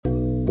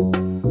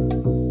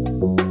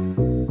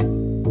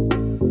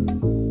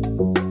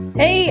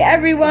Hey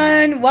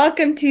everyone,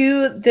 welcome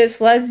to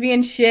This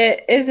Lesbian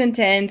Shit is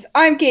Intense.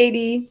 I'm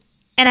Katie,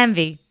 And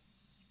envy.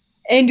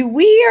 and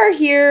we are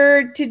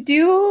here to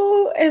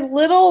do a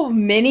little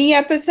mini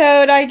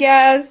episode, I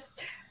guess,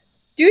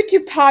 due to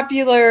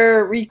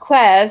popular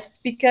request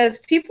because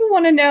people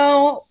want to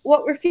know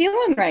what we're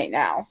feeling right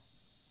now.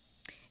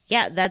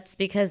 Yeah, that's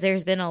because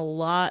there's been a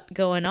lot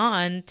going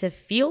on to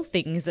feel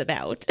things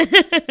about.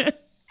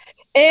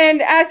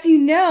 And as you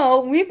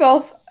know, we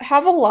both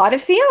have a lot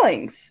of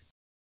feelings.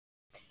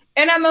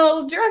 And I'm a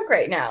little drunk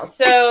right now,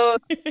 so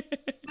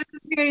it's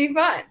gonna be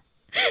fun.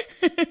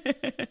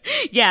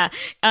 Yeah,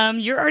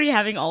 you're already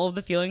having all of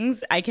the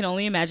feelings. I can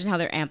only imagine how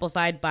they're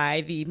amplified by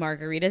the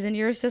margaritas in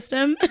your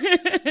system.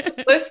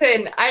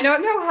 Listen, I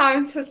don't know how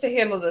I'm supposed to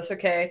handle this,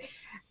 okay?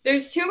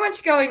 There's too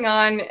much going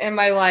on in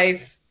my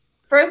life.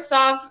 First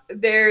off,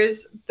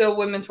 there's the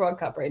Women's World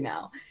Cup right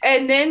now.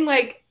 And then,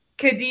 like,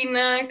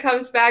 Kadena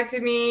comes back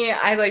to me.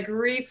 I, like,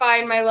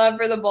 refine my love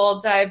for the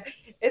bold type.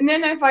 And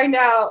then I find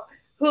out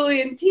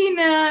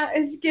Juliantina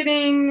is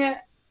getting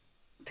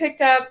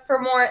picked up for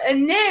more.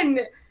 And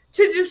then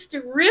to just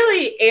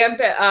really amp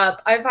it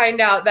up, I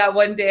find out that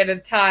One Day at a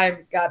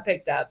Time got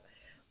picked up.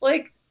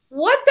 Like,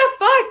 what the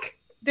fuck?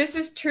 This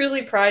is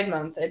truly Pride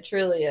Month. It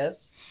truly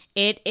is.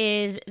 It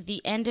is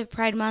the end of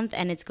Pride Month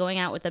and it's going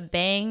out with a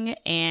bang,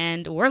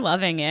 and we're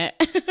loving it.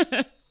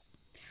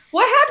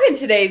 What happened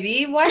today,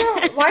 V? Why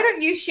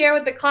don't you share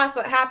with the class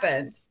what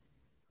happened?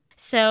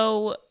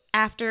 So,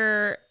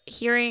 after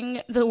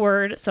hearing the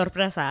word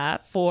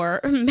sorpresa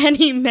for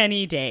many,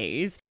 many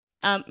days,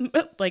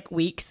 like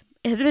weeks,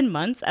 has it been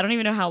months? I don't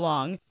even know how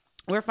long.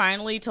 We're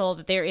finally told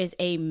that there is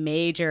a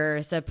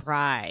major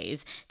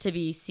surprise to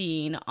be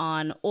seen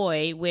on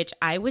OI, which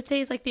I would say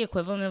is like the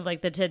equivalent of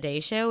like the Today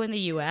Show in the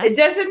US.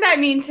 Doesn't that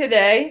mean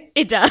today?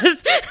 It does.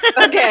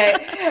 Okay,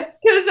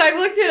 because I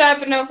looked it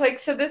up and I was like,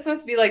 so this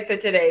must be like the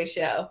Today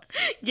Show.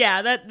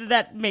 Yeah,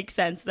 that makes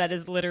sense. That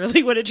is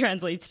literally what it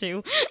translates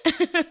to.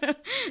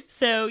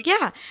 So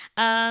yeah,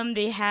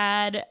 they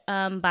had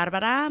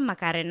Barbara,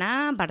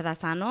 Macarena,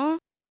 Bardasano.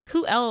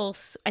 Who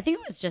else? I think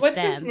it was just What's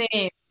his them.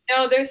 name?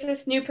 No, there's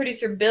this new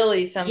producer,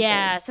 Billy something.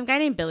 Yeah, some guy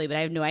named Billy, but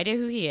I have no idea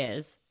who he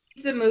is.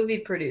 He's the movie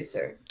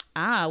producer.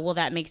 Ah, well,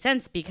 that makes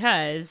sense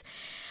because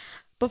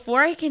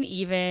before I can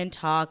even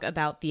talk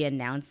about the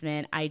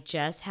announcement, I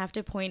just have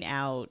to point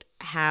out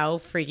how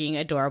freaking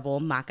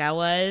adorable Maka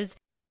was.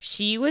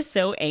 She was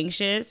so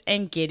anxious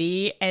and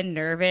giddy and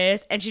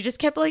nervous, and she just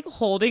kept like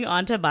holding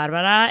on to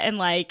Barbara and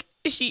like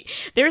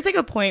there's like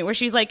a point where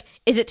she's like,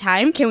 is it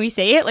time? Can we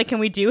say it? Like, can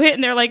we do it?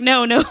 And they're like,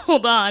 no, no,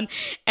 hold on.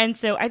 And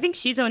so I think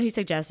she's the one who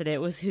suggested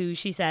it, was who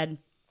she said,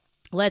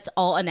 let's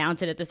all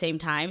announce it at the same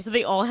time. So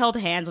they all held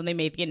hands when they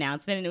made the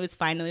announcement, and it was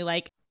finally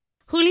like,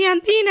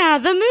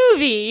 Juliantina, the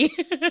movie.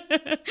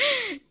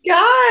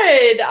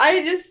 God,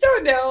 I just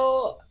don't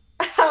know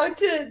how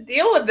to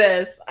deal with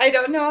this. I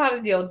don't know how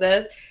to deal with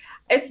this.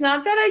 It's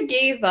not that I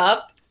gave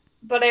up,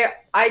 but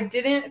I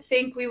didn't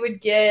think we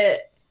would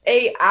get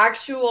a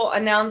actual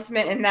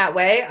announcement in that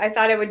way. I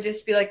thought it would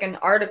just be like an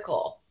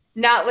article,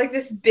 not like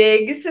this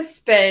big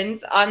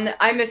suspense on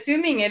I'm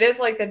assuming it is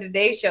like the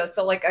Today Show,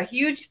 so like a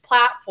huge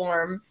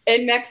platform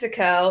in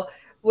Mexico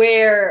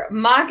where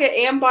Maga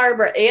and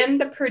Barbara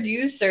and the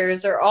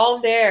producers are all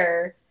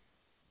there.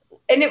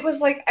 And it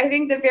was like I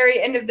think the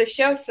very end of the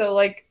show, so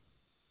like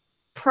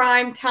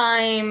prime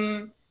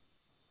time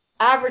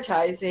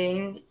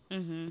advertising.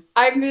 hmm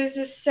I was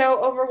just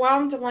so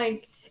overwhelmed. I'm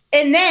like,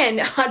 and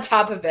then on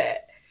top of it,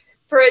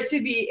 for it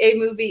to be a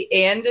movie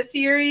and a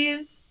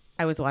series.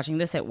 I was watching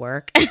this at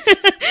work.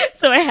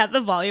 So I had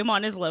the volume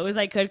on as low as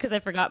I could because I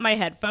forgot my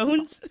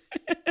headphones.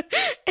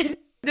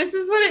 This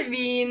is what it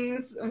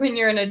means when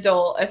you're an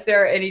adult, if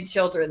there are any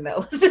children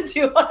that listen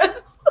to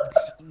us.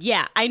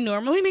 Yeah, I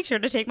normally make sure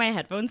to take my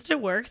headphones to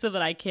work so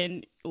that I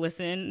can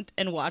listen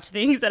and watch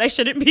things that I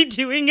shouldn't be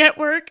doing at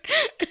work.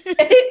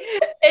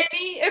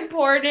 Any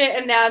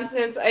important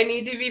announcements, I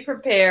need to be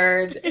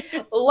prepared.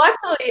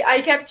 Luckily,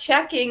 I kept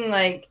checking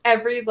like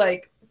every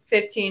like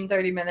 15,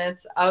 30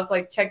 minutes. I was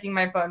like checking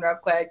my phone real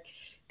quick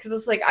because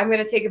it's like, I'm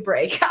going to take a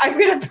break. I'm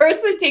going to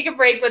personally take a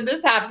break when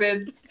this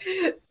happens.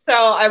 So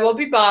I won't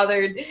be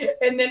bothered.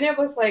 And then it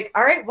was like,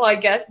 all right, well, I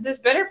guess this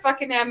better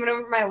fucking happen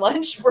over my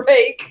lunch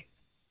break.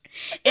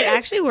 It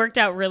actually worked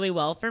out really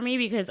well for me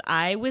because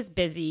I was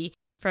busy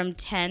from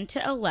 10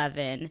 to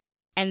 11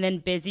 and then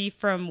busy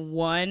from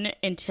 1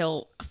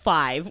 until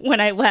 5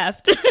 when I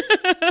left.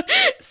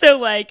 So,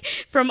 like,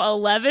 from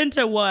 11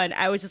 to 1,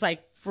 I was just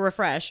like,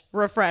 refresh,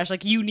 refresh.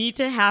 Like, you need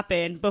to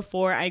happen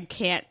before I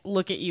can't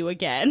look at you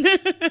again.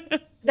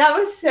 That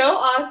was so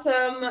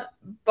awesome.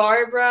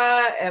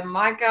 Barbara and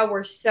Micah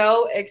were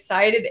so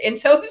excited. And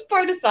so was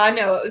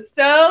Partisano. It was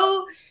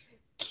so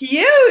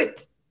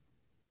cute.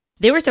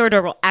 They were so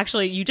adorable.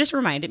 Actually, you just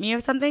reminded me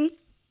of something.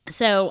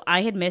 So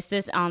I had missed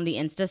this on the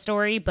Insta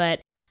story,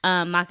 but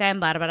Maka and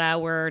Barbara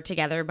were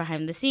together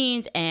behind the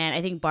scenes, and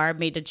I think Barb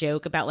made a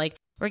joke about like,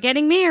 we're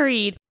getting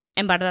married,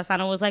 and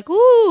Bardasano was like,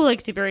 ooh,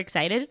 like super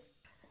excited.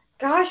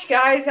 Gosh,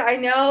 guys, I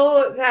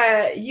know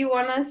that you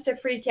want us to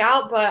freak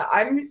out, but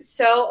I'm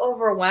so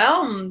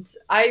overwhelmed.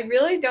 I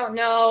really don't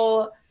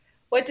know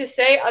what to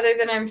say other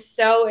than I'm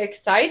so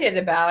excited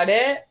about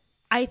it.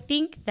 I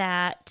think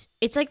that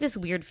it's like this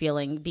weird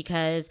feeling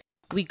because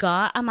we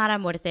got Amara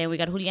Muerte, we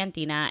got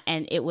Juliantina,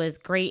 and it was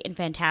great and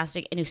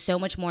fantastic, and it was so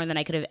much more than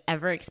I could have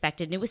ever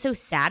expected. And it was so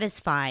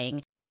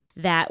satisfying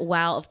that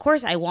while, of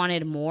course, I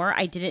wanted more,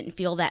 I didn't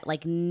feel that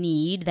like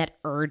need, that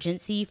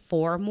urgency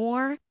for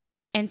more.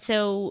 And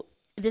so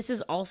this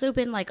has also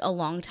been like a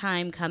long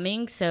time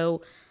coming.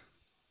 So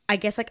I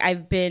guess like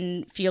I've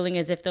been feeling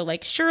as if they're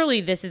like,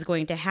 surely this is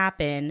going to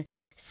happen.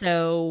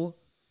 So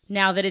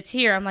now that it's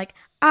here, I'm like,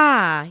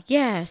 ah,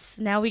 yes,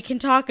 now we can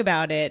talk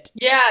about it.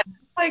 Yeah,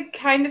 like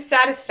kind of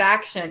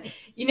satisfaction.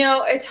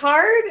 It's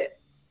hard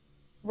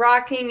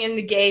rocking in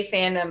the gay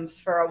fandoms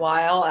for a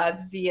while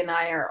as V and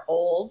I are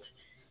old.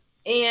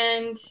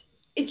 And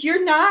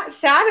you're not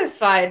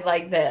satisfied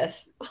like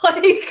this.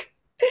 Like,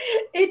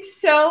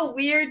 it's so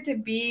weird to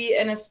be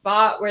in a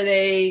spot where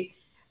they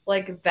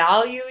like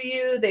value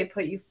you, they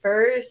put you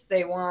first,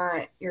 they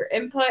want your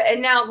input.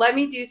 And now let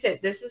me do say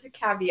this is a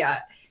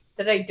caveat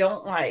that I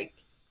don't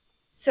like.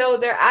 So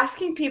they're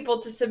asking people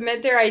to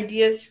submit their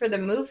ideas for the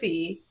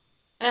movie.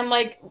 And I'm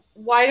like,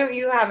 why don't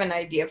you have an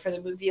idea for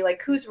the movie?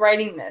 Like, who's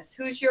writing this?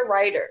 Who's your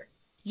writer?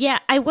 Yeah,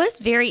 I was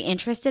very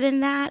interested in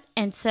that.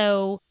 And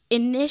so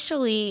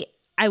initially,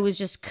 I was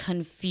just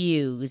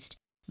confused.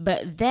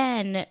 But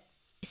then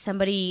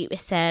somebody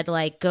said,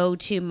 like, go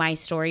to My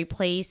Story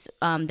Place,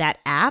 that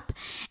app.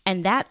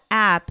 And that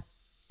app,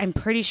 I'm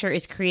pretty sure,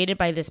 is created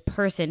by this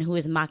person who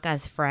is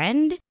Maka's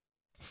friend.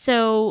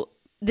 So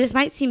this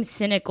might seem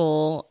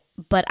cynical,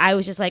 but I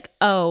was just like,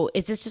 oh,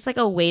 is this just like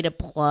a way to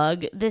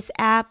plug this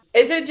app?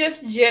 Is it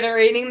just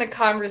generating the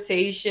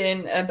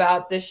conversation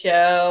about the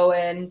show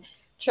and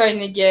trying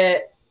to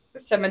get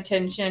some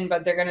attention,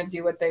 but they're going to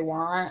do what they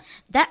want?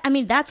 That I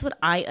mean, that's what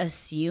I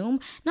assume.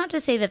 Not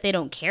to say that they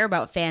don't care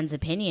about fans'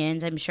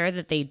 opinions. I'm sure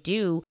that they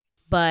do,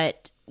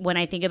 but when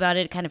I think about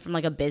it kind of from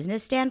like a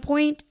business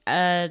standpoint,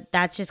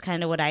 that's just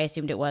kind of what I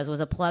assumed it was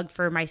a plug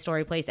for My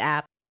Story Place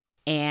app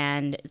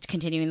and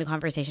continuing the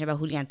conversation about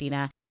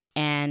Juliantina.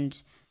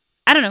 And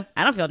I don't know.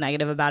 I don't feel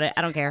negative about it.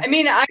 I don't care. I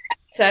mean, I'm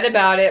upset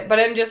about it, but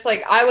I'm just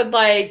like, I would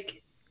like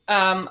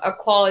a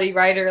quality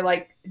writer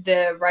like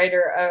the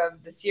writer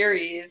of the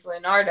series,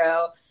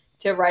 Leonardo,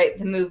 to write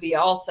the movie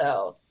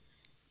also.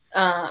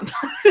 Um,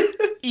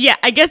 Yeah,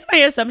 I guess my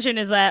assumption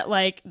is that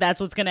like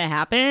that's what's gonna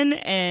happen,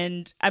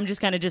 and I'm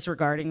just kind of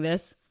disregarding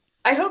this.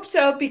 I hope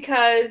so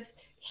because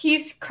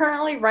he's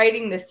currently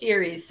writing the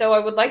series, so I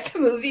would like the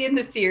movie and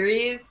the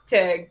series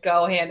to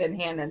go hand in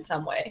hand in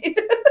some way.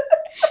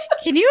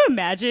 Can you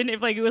imagine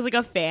if like it was like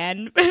a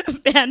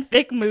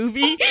fanfic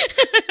movie?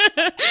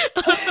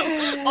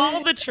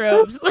 All the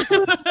tropes.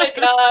 My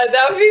God,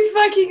 that would be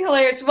fucking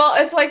hilarious. Well,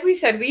 it's like we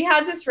said, we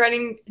had this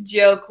running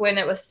joke when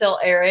it was still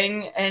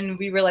airing, and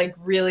we were like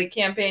really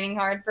campaigning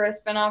hard for a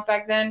spinoff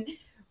back then,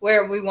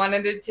 where we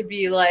wanted it to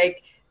be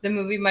like the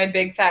movie My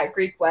Big Fat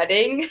Greek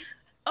Wedding.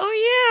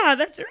 Oh yeah,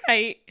 that's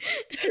right.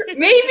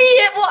 Maybe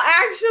it will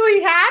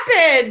actually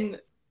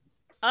happen.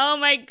 Oh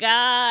my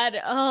god.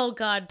 Oh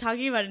god.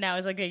 Talking about it now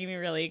is like making me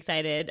really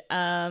excited.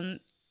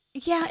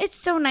 Yeah, it's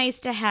so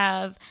nice to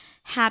have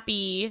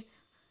happy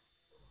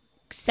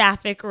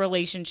sapphic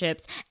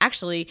relationships.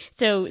 Actually,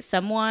 so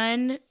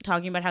someone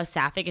talking about how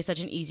sapphic is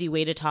such an easy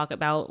way to talk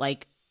about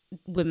like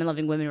women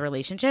loving women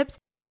relationships.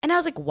 And I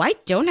was like, why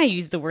don't I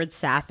use the word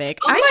sapphic?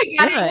 Oh I my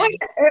God, should.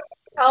 it would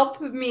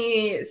help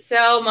me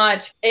so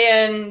much.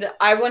 And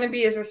I want to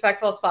be as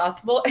respectful as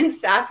possible. And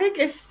Sapphic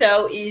is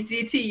so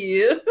easy to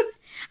use.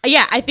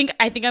 Yeah, I think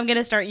I'm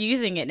gonna start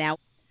using it now.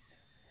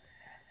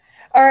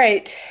 All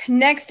right,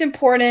 next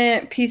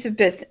important piece of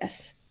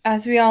business.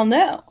 As we all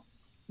know,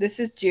 this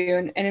is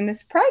June and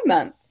it's Pride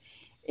Month.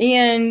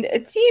 And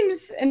it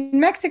seems in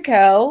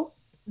Mexico,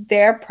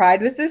 their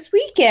Pride was this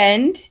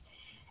weekend.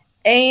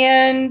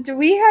 And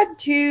we had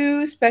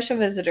two special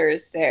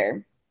visitors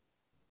there.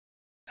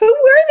 Who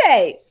were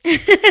they?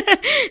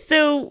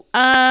 So,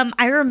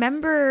 I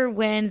remember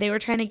when they were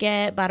trying to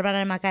get Barbara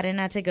and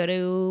Macarena to go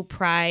to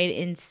Pride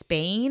in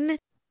Spain,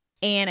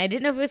 and I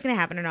didn't know if it was going to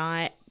happen or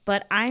not.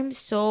 But I'm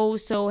so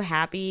so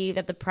happy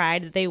that the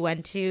Pride that they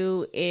went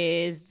to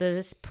is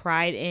this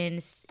Pride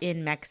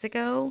in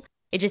Mexico.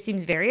 It just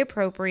seems very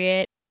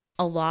appropriate.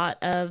 A lot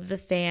of the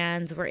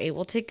fans were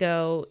able to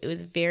go. It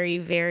was very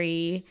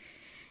very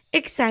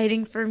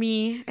exciting for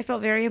me. I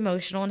felt very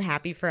emotional and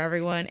happy for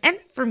everyone and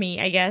for me,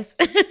 I guess.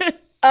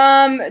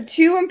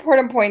 Two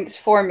important points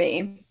for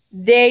me.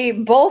 They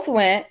both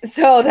went,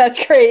 so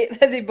that's great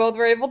that they both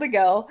were able to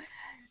go.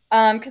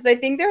 Because I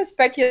think there was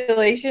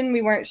speculation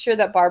we weren't sure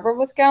that Barbara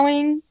was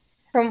going,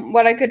 from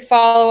what I could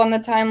follow on the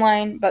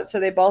timeline. But so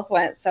they both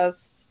went, so I was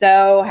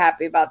so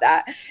happy about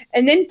that.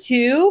 And then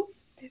two,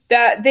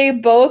 that they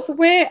both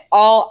went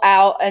all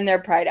out in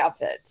their Pride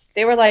outfits.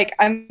 They were like,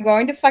 "I'm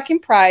going to fucking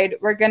Pride.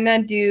 We're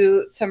gonna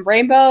do some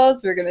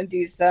rainbows. We're gonna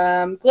do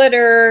some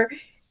glitter."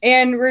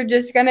 and we're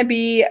just going to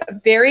be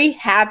very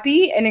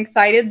happy and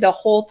excited the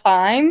whole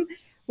time,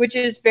 which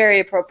is very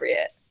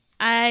appropriate.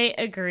 I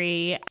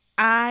agree.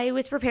 I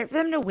was prepared for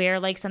them to wear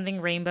like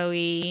something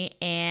rainbowy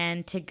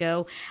and to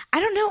go. I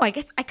don't know. I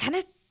guess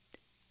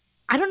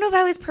I don't know if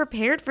I was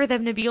prepared for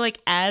them to be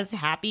like as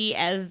happy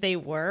as they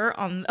were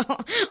on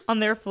on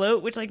their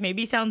float, which like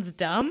maybe sounds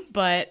dumb,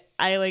 but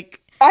I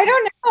like I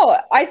don't know.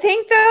 I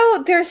think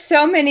though there's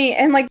so many,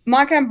 and like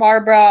Maka and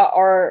Barbara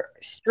are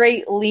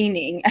straight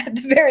leaning at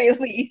the very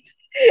least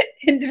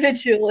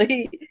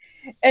individually.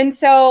 And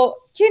so,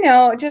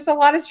 just a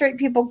lot of straight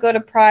people go to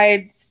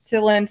prides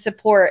to lend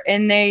support,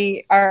 and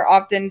they are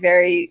often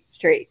very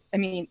straight. I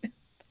mean,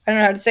 I don't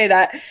know how to say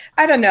that.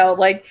 I don't know.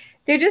 Like,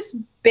 they're just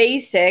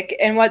basic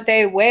in what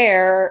they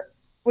wear,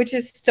 which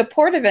is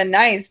supportive and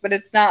nice, but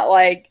it's not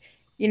like,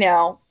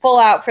 full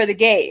out for the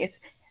gays.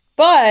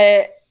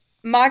 But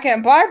Maka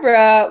and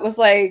Barbara was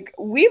like,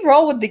 we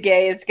roll with the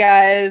gays,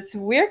 guys.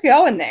 We're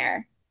going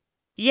there.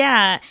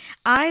 yeah,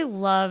 I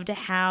loved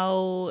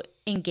how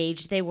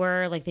engaged they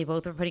were. Like they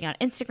both were putting out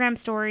Instagram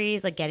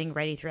stories, like getting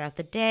ready throughout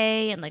the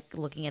day and like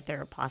looking at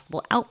their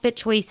possible outfit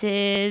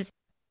choices.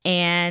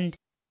 And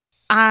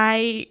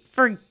I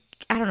for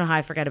I don't know how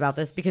I forgot about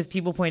this because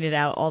people point it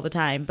out all the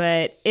time,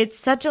 but it's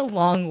such a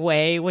long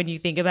way when you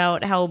think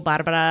about how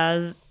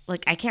Barbara's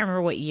like I can't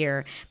remember what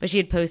year, but she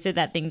had posted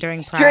that thing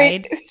during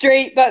Straight, Pride.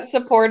 straight but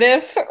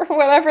supportive, or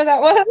whatever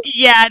that was.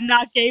 Yeah,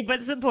 not gay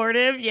but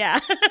supportive.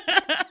 Yeah.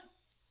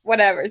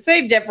 Whatever.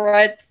 Same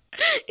difference.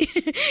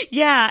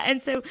 Yeah,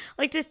 and so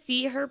like to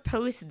see her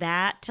post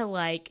that to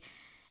like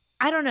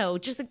I don't know,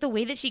 just like the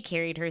way that she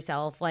carried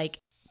herself, like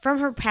from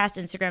her past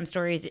Instagram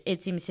stories,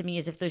 it seems to me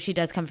as if though she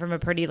does come from a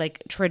pretty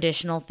like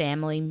traditional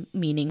family,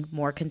 meaning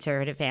more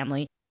conservative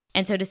family.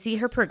 And so to see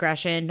her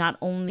progression, not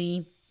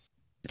only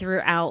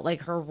throughout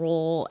like her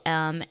role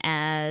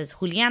as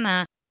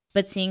Juliana,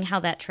 but seeing how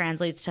that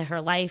translates to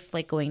her life,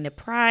 like going to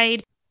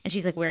Pride. And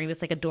she's like wearing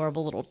this like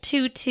adorable little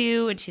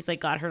tutu, and she's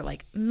like got her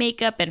like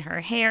makeup and her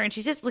hair, and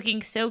she's just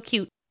looking so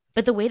cute.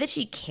 But the way that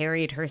she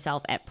carried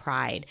herself at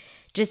Pride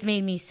just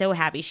made me so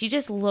happy. She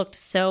just looked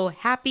so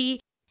happy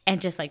and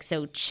just like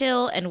so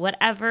chill and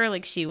whatever.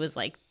 Like she was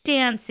like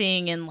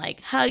dancing and like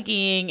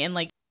hugging and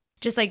like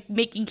just like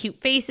making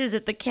cute faces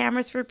at the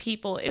cameras for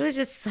people. It was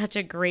just such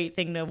a great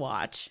thing to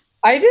watch.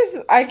 I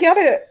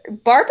gotta,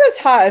 Barbara's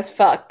hot as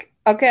fuck.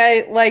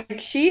 Okay.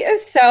 Like, she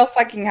is so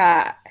fucking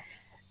hot.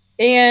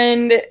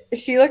 And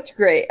she looked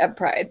great at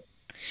Pride.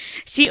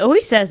 She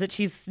always says that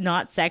she's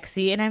not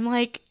sexy, and I'm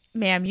like,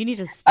 ma'am, you need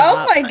to Oh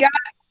stop. my God.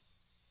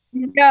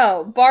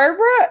 No,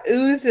 Barbara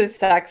oozes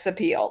sex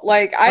appeal.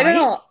 Like, I don't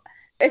know. Right?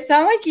 It's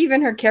not like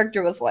even her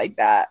character was like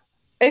that.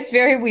 It's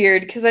very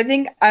weird because I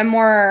think I'm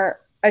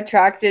more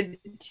attracted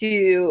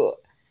to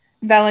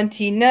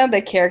Valentina,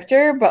 the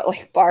character, but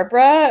like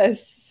Barbara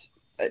is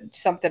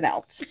something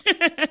else.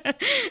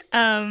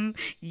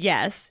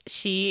 Yes,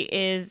 she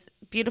is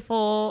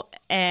beautiful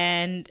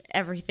and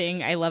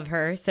everything. I love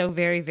her so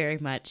very, very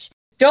much.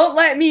 Don't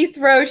let me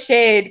throw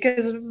shade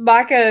because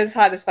Maka is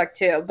hot as fuck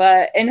too,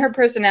 but and her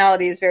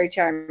personality is very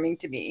charming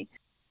to me.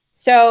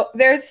 So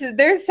there's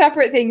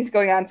separate things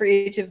going on for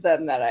each of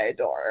them that I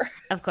adore.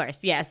 Of course,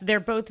 yes, they're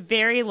both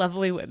very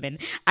lovely women.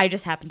 I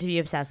just happen to be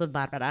obsessed with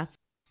Barbara.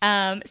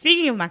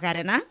 Speaking of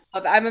Macarena,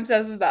 I'm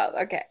obsessed with both.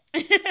 Okay.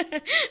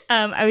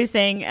 I was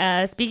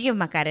saying, speaking of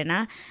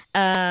Macarena,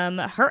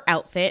 her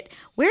outfit,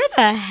 where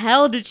the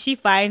hell did she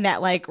find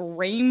that like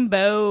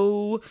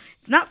rainbow?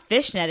 It's not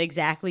fishnet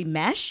exactly,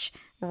 mesh,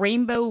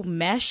 rainbow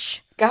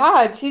mesh.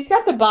 God, she's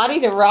got the body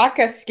to rock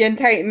a skin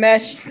tight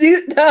mesh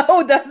suit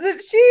though,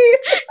 doesn't she?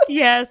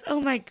 Yes. Oh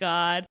my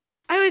God.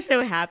 I was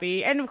so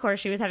happy. And of course,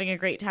 she was having a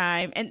great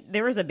time. And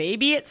there was a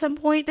baby at some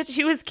point that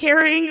she was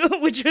carrying,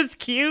 which was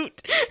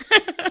cute.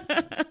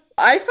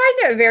 I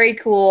find it very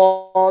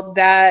cool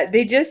that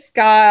they just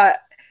got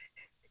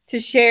to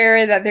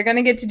share that they're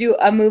gonna get to do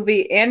a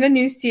movie and a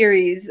new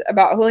series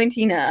about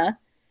Juliantina.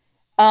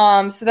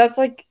 So that's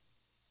like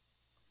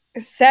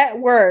set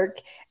work.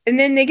 And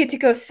then they get to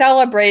go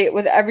celebrate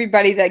with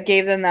everybody that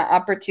gave them that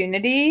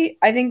opportunity.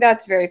 I think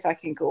that's very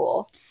fucking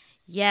cool.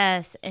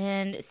 Yes.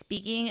 And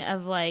speaking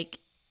of like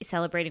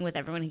celebrating with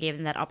everyone who gave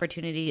them that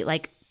opportunity,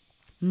 like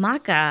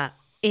Maka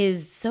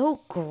is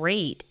so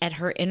great at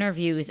her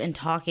interviews and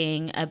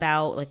talking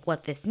about like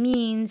what this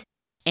means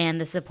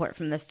and the support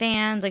from the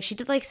fans. Like she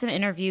did like some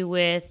interview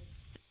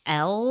with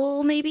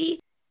Elle maybe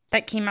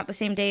that came out the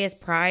same day as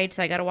Pride,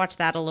 so I got to watch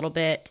that a little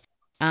bit.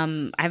 I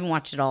haven't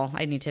watched it all.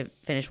 I need to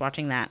finish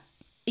watching that.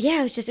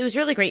 Yeah, it was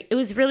really great. It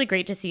was really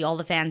great to see all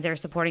the fans there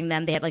supporting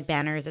them. They had like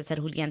banners that said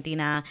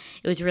Juliantina.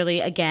 It was really,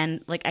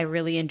 again, like I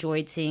really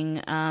enjoyed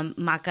seeing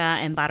Maca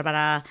and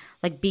Barbara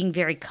like being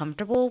very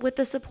comfortable with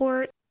the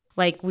support.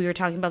 Like we were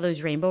talking about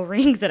those rainbow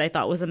rings that I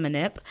thought was a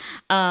manip.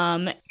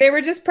 Um, They were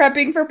just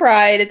prepping for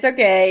Pride. It's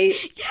okay.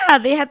 yeah,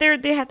 they had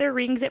their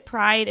rings at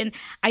Pride, and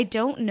I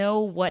don't know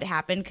what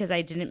happened because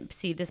I didn't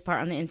see this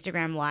part on the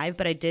Instagram live,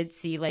 but I did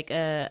see like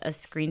a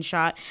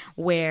screenshot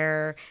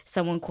where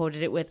someone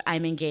quoted it with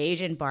 "I'm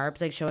engaged" and Barb's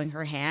like showing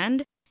her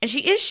hand. And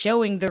she is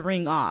showing the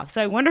ring off.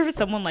 So I wonder if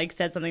someone like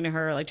said something to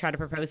her or like tried to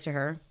propose to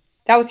her.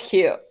 That was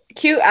cute.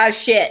 Cute as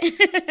shit.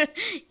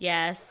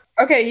 Yes.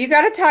 Okay, you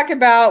got to talk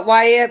about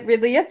why it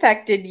really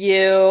affected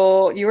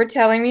you. You were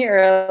telling me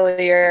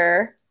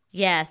earlier.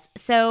 Yes.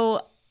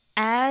 So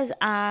as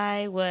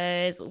I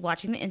was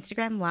watching the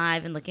Instagram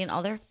live and looking at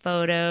all their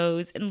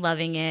photos and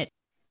loving it,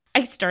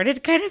 I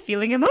started kind of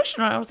feeling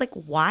emotional. I was like,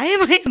 why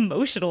am I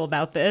emotional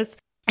about this?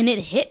 And it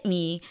hit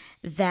me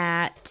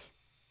that,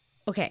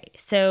 okay,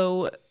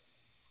 so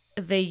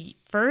the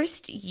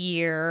first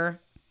or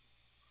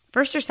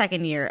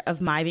second year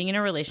of my being in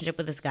a relationship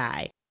with this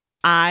guy,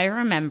 I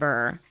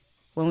remember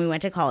when we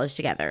went to college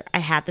together, I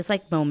had this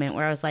like moment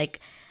where I was like,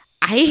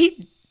 I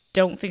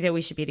don't think that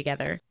we should be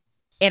together.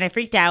 And I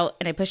freaked out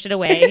and I pushed it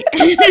away.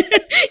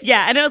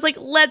 Yeah, and I was like,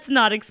 let's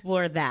not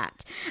explore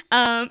that.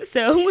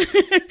 So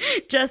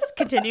just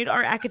continued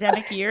our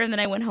academic year, and then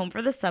I went home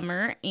for the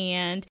summer.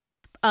 And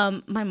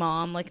my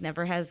mom like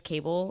never has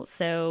cable,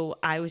 so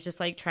I was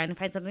just like trying to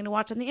find something to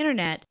watch on the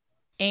internet.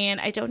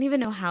 And I don't even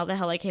know how the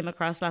hell I came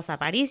across Las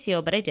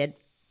Aparicio, but I did.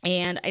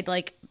 And I'd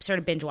like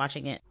started binge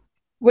watching it.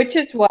 Which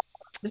is what?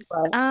 Which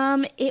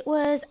one? It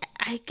was,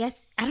 I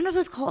guess, I don't know if it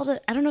was called,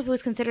 I don't know if it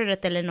was considered a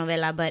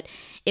telenovela, but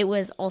it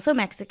was also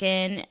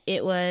Mexican.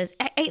 It was,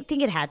 I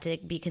think it had to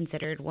be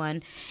considered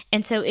one.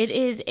 And so it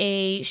is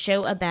a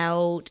show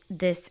about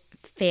this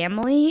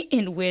family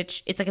in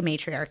which it's like a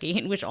matriarchy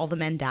in which all the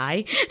men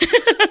die.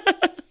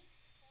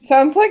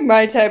 Sounds like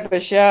my type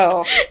of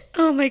show.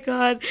 Oh my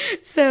God.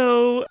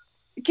 So,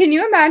 Can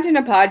you imagine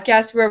a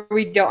podcast where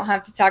we don't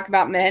have to talk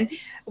about men?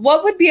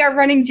 What would be our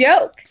running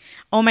joke?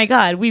 oh my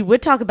God, we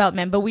would talk about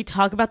men, but we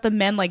talk about the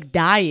men like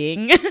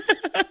dying.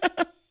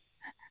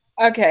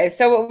 Okay,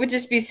 so it would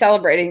just be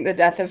celebrating the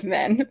death of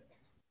men.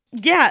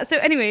 Yeah. So,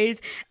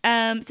 anyways,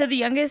 so the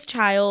youngest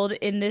child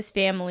in this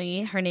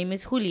family, her name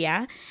is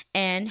Julia,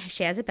 and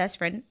she has a best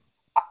friend.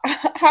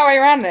 How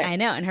ironic. I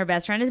know, and her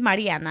best friend is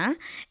Mariana.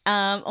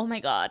 Oh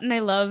my God, and I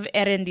love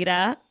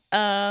Erendira.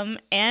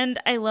 And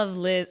I love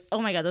Liz.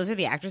 Oh my God, those are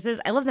the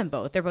actresses. I love them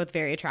both. They're both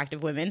very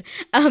attractive women.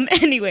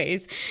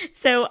 Anyways,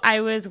 so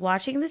I was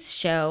watching this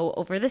show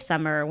over the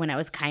summer when I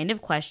was kind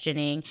of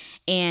questioning,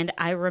 and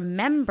I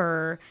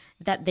remember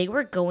that they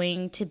were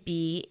going to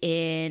be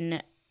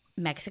in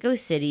Mexico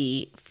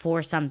City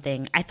for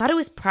something. I thought it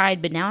was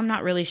Pride, but now I'm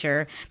not really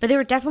sure. But they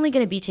were definitely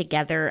going to be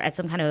together at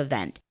some kind of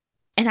event.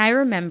 And I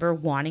remember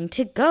wanting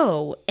to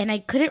go, and I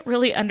couldn't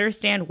really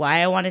understand why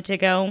I wanted to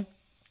go,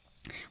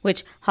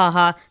 which,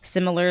 haha,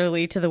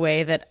 similarly to the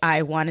way that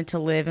I wanted to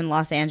live in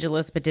Los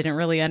Angeles but didn't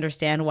really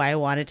understand why I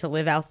wanted to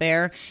live out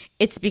there.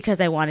 It's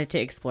because I wanted to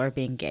explore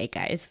being gay,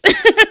 guys.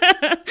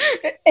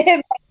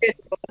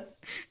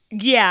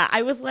 Yeah,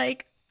 I was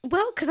like,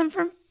 well, because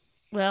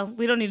well,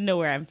 we don't need to know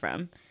where I'm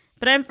from,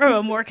 but I'm from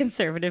a more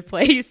conservative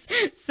place.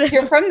 So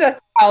You're from the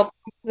South.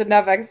 That's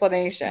enough there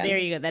explanation.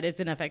 you go. That is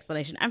enough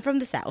explanation. I'm from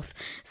the South.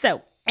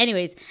 So,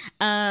 anyways,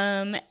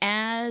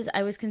 as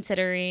I was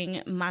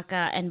considering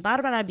Maca and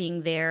Barbara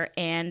being there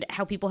and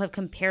how people have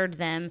compared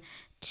them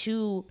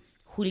to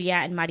Julia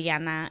and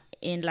Mariana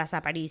in Las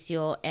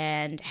Aparicio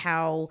and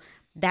how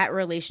that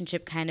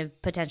relationship kind of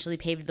potentially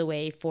paved the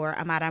way for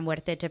Amara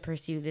Muerte to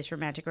pursue this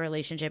romantic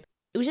relationship.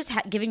 It was just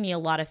giving me a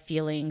lot of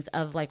feelings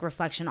of like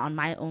reflection on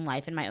my own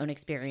life and my own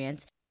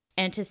experience.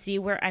 And to see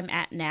where I'm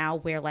at now,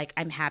 where like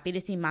I'm happy to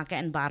see Maca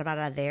and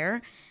Barbara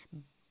there,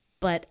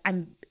 but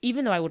I'm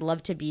even though I would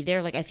love to be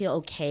there, like I feel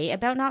okay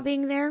about not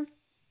being there.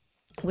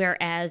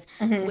 Whereas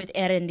Hmm. with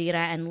Erendira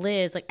and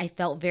Liz, like I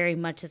felt very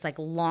much this like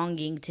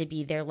longing to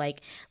be there,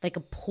 like a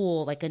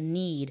pull, like a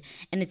need,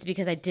 and it's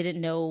because I didn't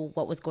know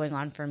what was going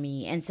on for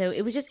me, and so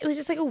it was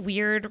just like a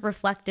weird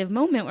reflective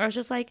moment where I was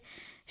just like,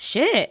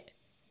 shit,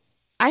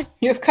 I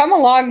You've come a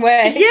long yeah,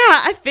 way.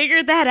 I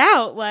figured that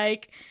out.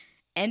 Like,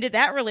 ended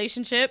that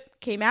relationship,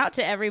 came out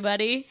to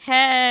everybody.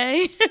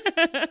 Hey.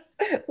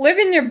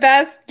 Living your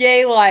best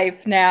gay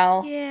life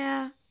now.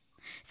 Yeah.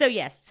 So,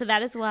 yes, so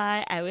that is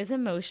why I was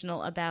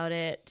emotional about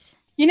it.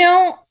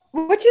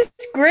 Which is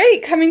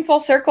great coming full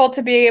circle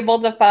to be able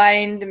to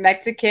find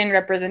Mexican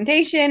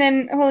representation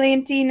in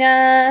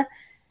Juliantina.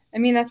 I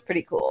mean, that's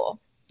pretty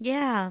cool.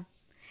 Yeah.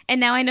 And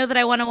now I know that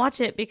I want to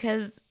watch it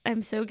because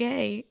I'm so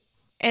gay.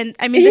 And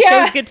I mean, the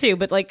show's good Yes. too,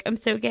 but like, I'm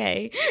so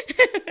gay.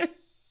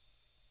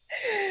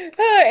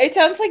 It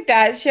sounds like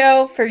that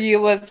show for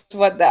you was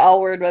what the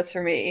L word was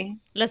for me.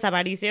 Los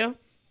Aparicio.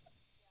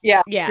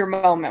 Yeah, Yeah. your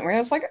moment where I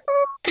was like,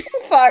 oh,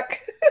 fuck.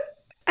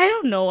 I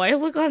don't know. I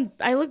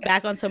look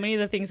back on so many of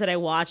the things that I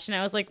watched and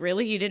I was like,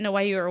 really? You didn't know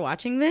why you were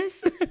watching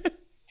this?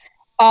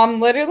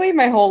 Literally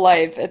my whole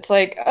life. It's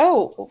like,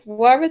 oh,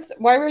 why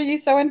were you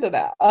so into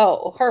that?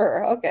 Oh,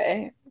 her.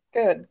 Okay.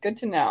 Good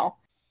to know.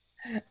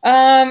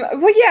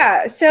 Well,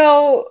 yeah,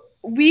 so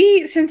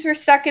since we're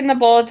stuck in the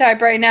bullet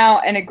type right now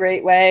in a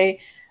great way,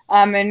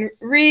 and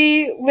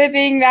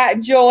reliving that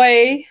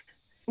joy,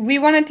 we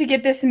wanted to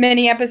get this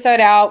mini episode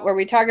out where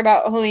we talk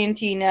about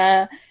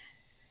Juliantina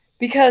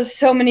because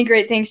so many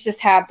great things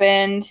just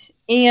happened.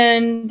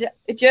 And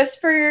just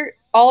for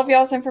all of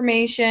y'all's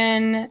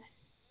information,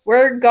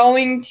 we're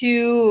going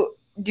to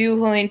do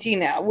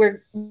Juliantina.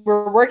 We're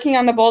working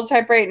on the bold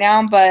type right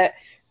now, but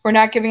we're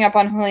not giving up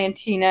on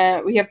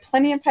Juliantina. We have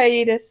plenty of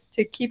hiatus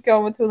to keep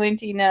going with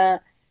Juliantina.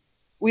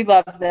 We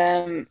love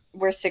them.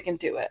 We're sticking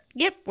to it.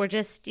 Yep, we're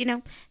just,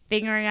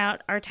 figuring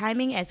out our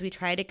timing as we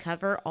try to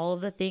cover all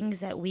of the things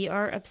that we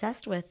are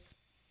obsessed with.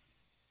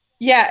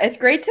 Yeah, it's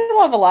great to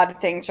love a lot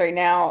of things right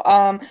now.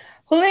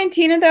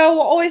 Juliantina, though,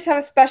 will always have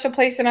a special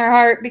place in our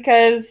heart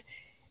because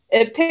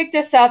it picked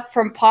us up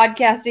from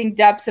podcasting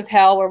depths of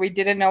hell where we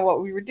didn't know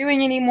what we were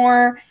doing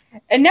anymore.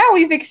 And now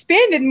we've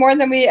expanded more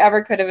than we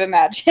ever could have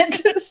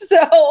imagined.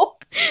 So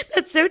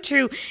That's so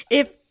true.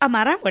 If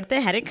Amara Muerte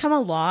hadn't come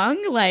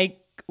along,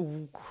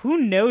 who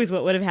knows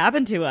what would have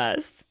happened to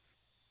us?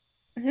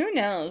 who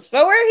knows?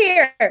 But we're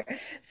here.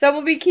 So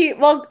we'll be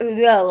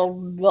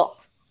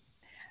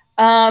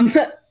um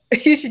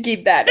you should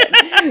keep that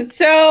in.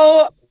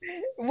 So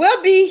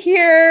we'll be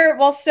here.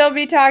 We'll still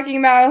be talking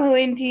about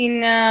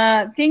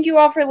Juliantina. Thank you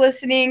all for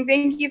listening.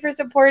 Thank you for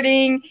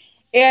supporting.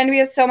 And we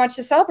have so much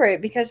to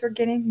celebrate because we're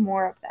getting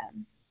more of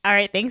them. All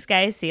right, thanks,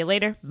 guys. See you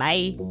later.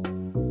 Bye.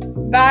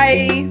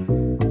 Bye.